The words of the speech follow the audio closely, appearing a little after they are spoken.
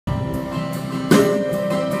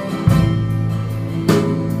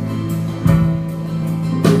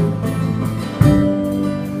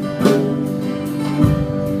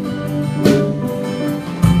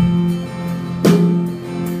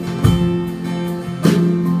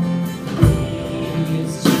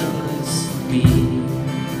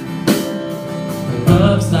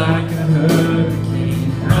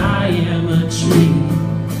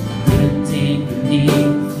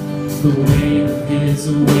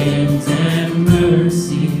wind and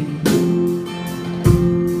mercy.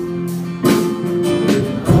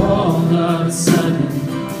 All of a sudden,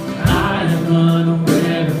 I am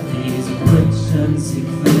unaware of these afflictions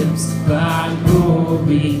eclipsed by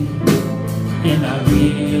glory, and I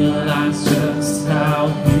realize just how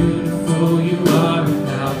beautiful you are and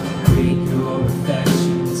how great your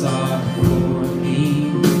affections are for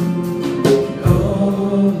me.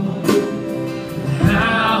 Oh,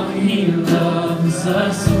 how he loves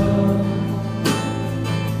us all.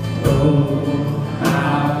 Oh,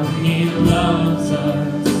 how he loves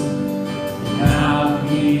us. How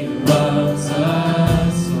he loves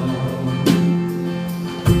us all.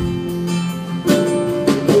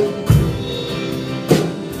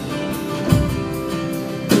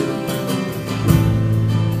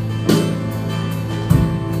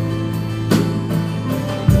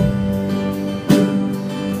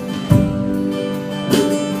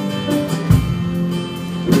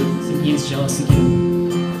 So he is jealous again.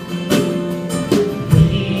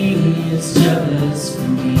 He is jealous for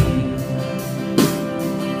me.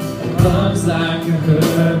 Love's like a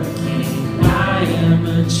hurricane. I am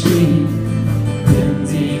a tree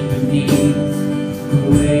bending beneath the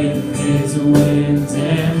weight of his wind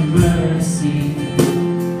and mercy.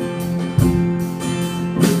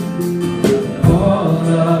 All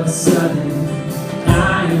of a sudden,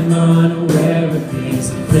 I am unaware of these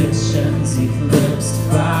afflictions eclipsed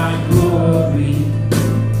by glory,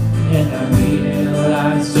 and I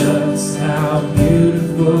realize just how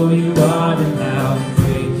beautiful you are and how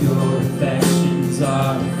great your affections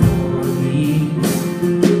are for me.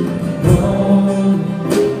 Oh,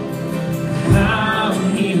 how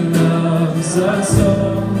he loves us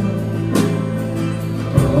all.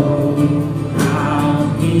 Oh, how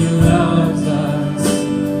he loves us.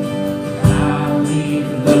 How he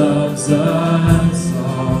loves us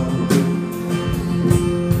all.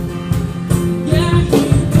 Yeah, he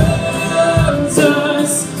loves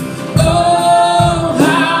us. Oh,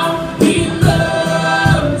 how he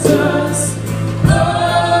loves us. Oh,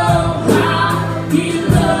 how he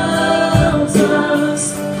loves us.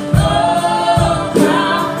 Oh,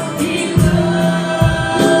 how he loves.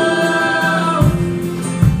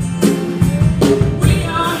 We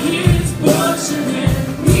are his portion and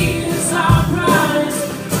he is our prize.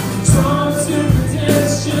 Drawn to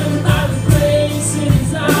redemption by the grace in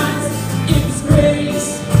his eyes. If his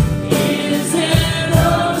grace is an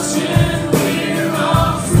ocean, we're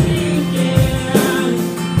all sinking.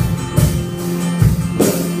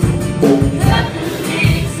 Heaven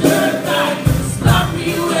meets earth like a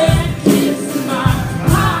sloppy wet kiss. My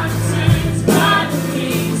heart turns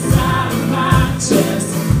violently inside my chest.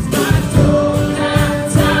 It's not don't have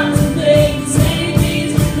time to maintain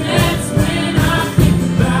these. That's when I think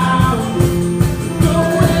about the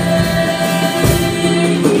way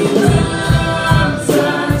he loves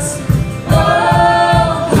us. Oh,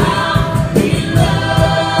 how he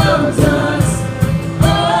loves us. Oh,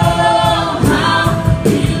 how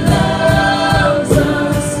he loves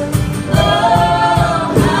us. Oh,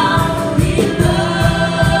 how he loves.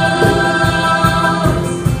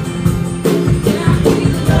 Yeah, he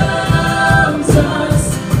loves us.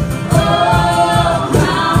 Oh,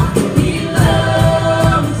 how he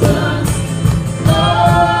loves us. Oh,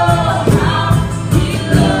 how he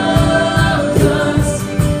loves us.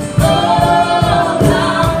 Oh,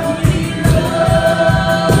 how he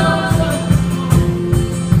loves us.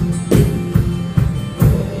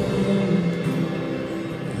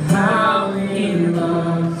 How he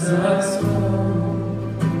loves us all.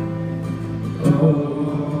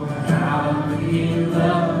 Oh, how he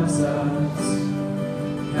loves us.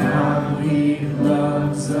 How he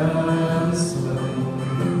loves us all.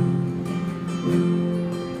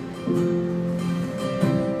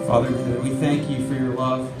 Father, we thank you for your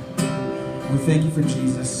love. We thank you for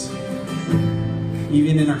Jesus.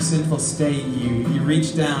 Even in our sinful state, you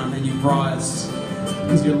reached down and you brought us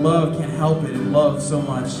because your love can't help it. It loves so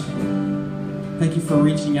much. Thank you for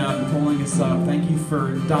reaching out and pulling us up. Thank you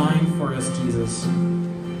for dying for us, Jesus.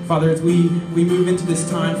 Father, as we move into this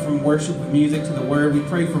time from worship with music to the Word, we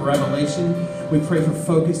pray for revelation. We pray for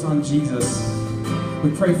focus on Jesus. We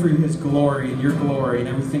pray for his glory and your glory in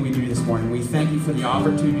everything we do this morning. We thank you for the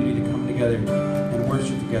opportunity to come together and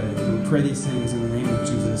worship together. We pray these things in the name of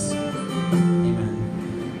Jesus. Amen.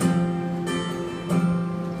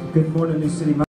 Good morning, New City.